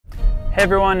Hey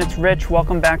everyone, it's Rich.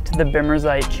 Welcome back to the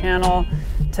Bimmerzite channel.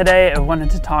 Today I wanted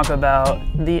to talk about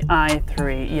the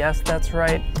i3. Yes, that's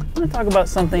right. I'm going to talk about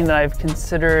something that I've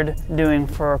considered doing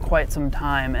for quite some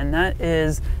time, and that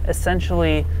is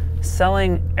essentially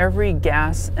selling every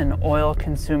gas and oil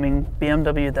consuming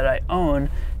BMW that I own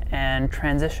and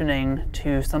transitioning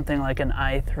to something like an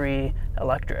i3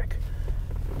 electric.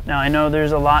 Now I know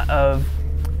there's a lot of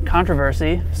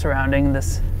controversy surrounding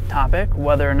this topic,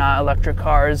 whether or not electric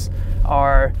cars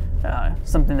are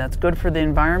something that's good for the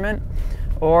environment,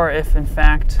 or if in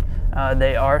fact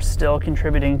they are still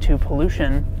contributing to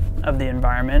pollution of the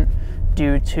environment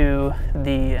due to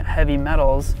the heavy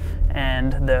metals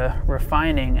and the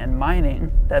refining and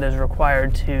mining that is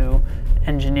required to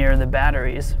engineer the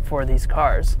batteries for these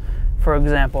cars. For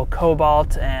example,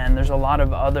 cobalt, and there's a lot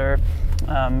of other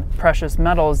precious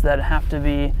metals that have to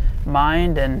be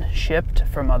mined and shipped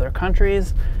from other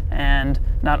countries. And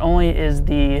not only is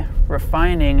the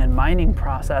refining and mining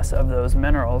process of those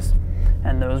minerals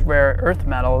and those rare earth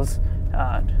metals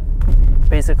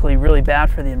basically really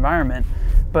bad for the environment,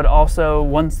 but also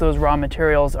once those raw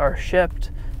materials are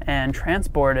shipped and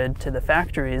transported to the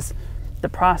factories, the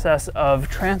process of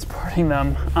transporting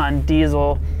them on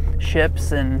diesel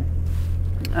ships and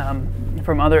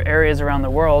from other areas around the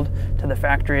world to the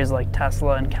factories like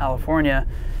Tesla in California,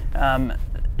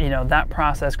 that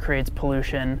process creates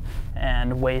pollution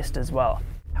and waste as well.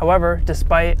 However,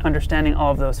 despite understanding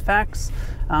all of those facts,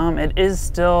 it is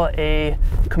still a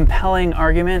compelling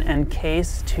argument and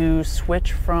case to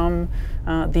switch from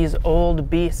these old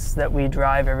beasts that we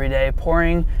drive every day.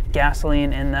 Pouring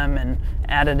gasoline in them and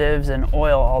additives and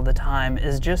oil all the time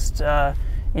is just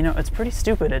it's pretty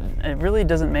stupid. It really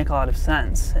doesn't make a lot of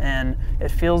sense, and it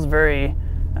feels very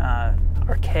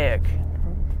archaic,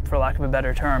 for lack of a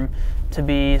better term, to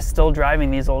be still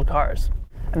driving these old cars.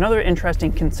 Another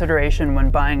interesting consideration when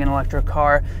buying an electric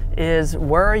car is,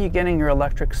 where are you getting your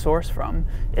electric source from?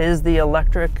 Is the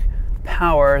electric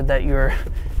power that you're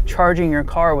charging your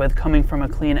car with coming from a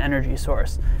clean energy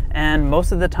source? And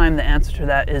most of the time the answer to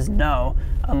that is no,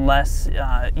 unless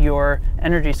your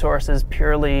energy source is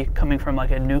purely coming from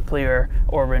like a nuclear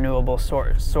or renewable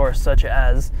source such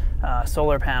as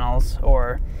solar panels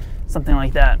or something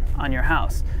like that on your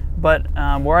house. But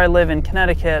where I live in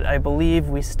Connecticut, I believe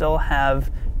we still have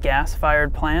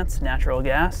gas-fired plants, natural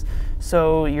gas.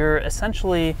 So you're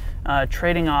essentially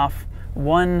trading off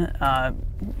one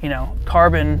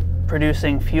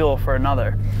carbon-producing fuel for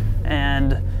another.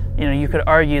 And you could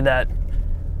argue that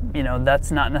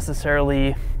that's not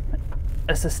necessarily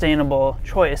a sustainable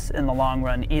choice in the long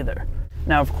run either.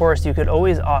 Now, of course, you could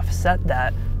always offset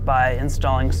that by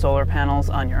installing solar panels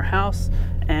on your house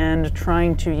and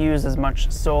trying to use as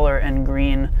much solar and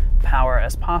green power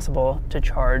as possible to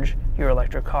charge your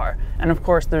electric car. And of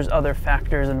course, there's other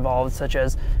factors involved, such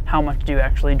as how much do you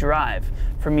actually drive.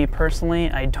 For me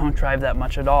personally, I don't drive that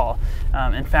much at all.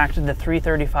 In fact, the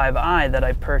 335i that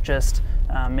I purchased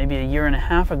maybe a year and a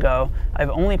half ago, I've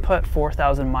only put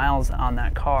 4,000 miles on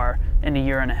that car in a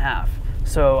year and a half.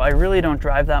 So I really don't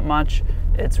drive that much.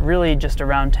 It's really just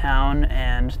around town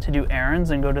and to do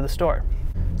errands and go to the store.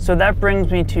 So that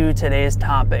brings me to today's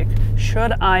topic.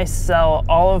 Should I sell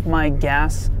all of my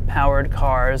gas-powered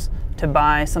cars to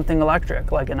buy something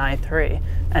electric like an i3?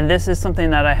 And this is something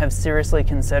that I have seriously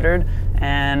considered,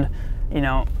 and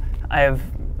I have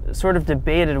sort of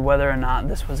debated whether or not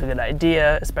this was a good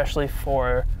idea, especially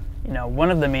for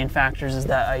one of the main factors is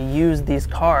that I use these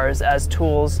cars as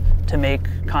tools to make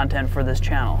content for this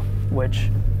channel,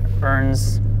 which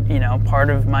earns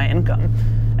part of my income.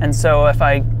 And so if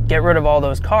I get rid of all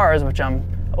those cars, which I'm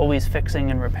always fixing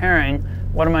and repairing,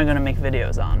 what am I going to make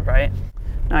videos on, right?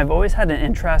 Now, I've always had an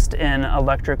interest in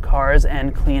electric cars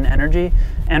and clean energy,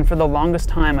 and for the longest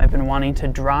time I've been wanting to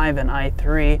drive an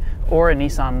i3 or a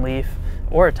Nissan Leaf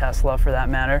or a Tesla for that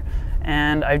matter,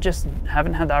 and I just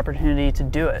haven't had the opportunity to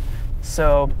do it.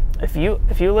 So if you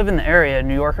live in the area,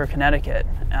 New York or Connecticut,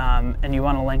 and you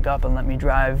want to link up and let me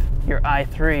drive your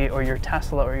i3 or your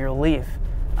Tesla or your Leaf,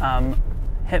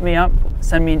 hit me up,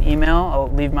 send me an email. I'll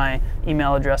leave my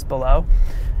email address below.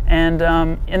 And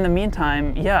in the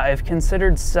meantime, yeah, I've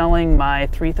considered selling my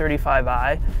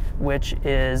 335i, which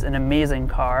is an amazing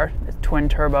car. It's a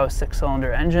twin-turbo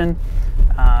 6-cylinder engine.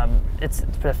 It's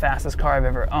the fastest car I've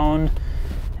ever owned.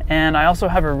 And I also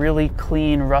have a really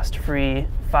clean, rust-free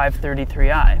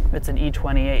 533i. It's an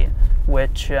E28,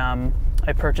 which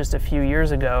I purchased a few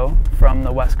years ago from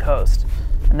the West Coast.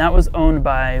 And that was owned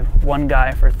by one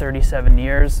guy for 37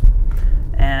 years.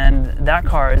 And that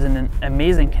car is in an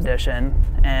amazing condition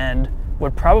and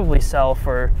would probably sell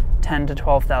for $10,000 to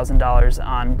 $12,000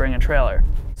 on Bring a Trailer.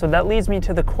 So that leads me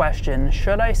to the question,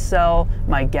 should I sell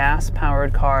my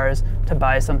gas-powered cars to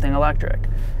buy something electric?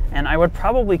 And I would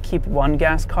probably keep one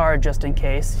gas car just in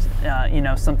case,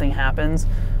 something happens.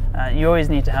 You always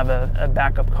need to have a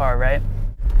backup car, right?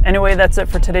 Anyway, that's it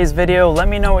for today's video. Let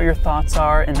me know what your thoughts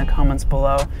are in the comments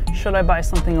below. Should I buy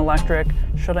something electric?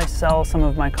 Should I sell some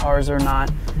of my cars or not?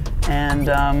 And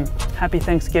happy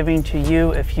Thanksgiving to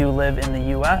you if you live in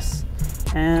the US.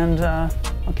 And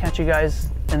I'll catch you guys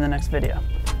in the next video.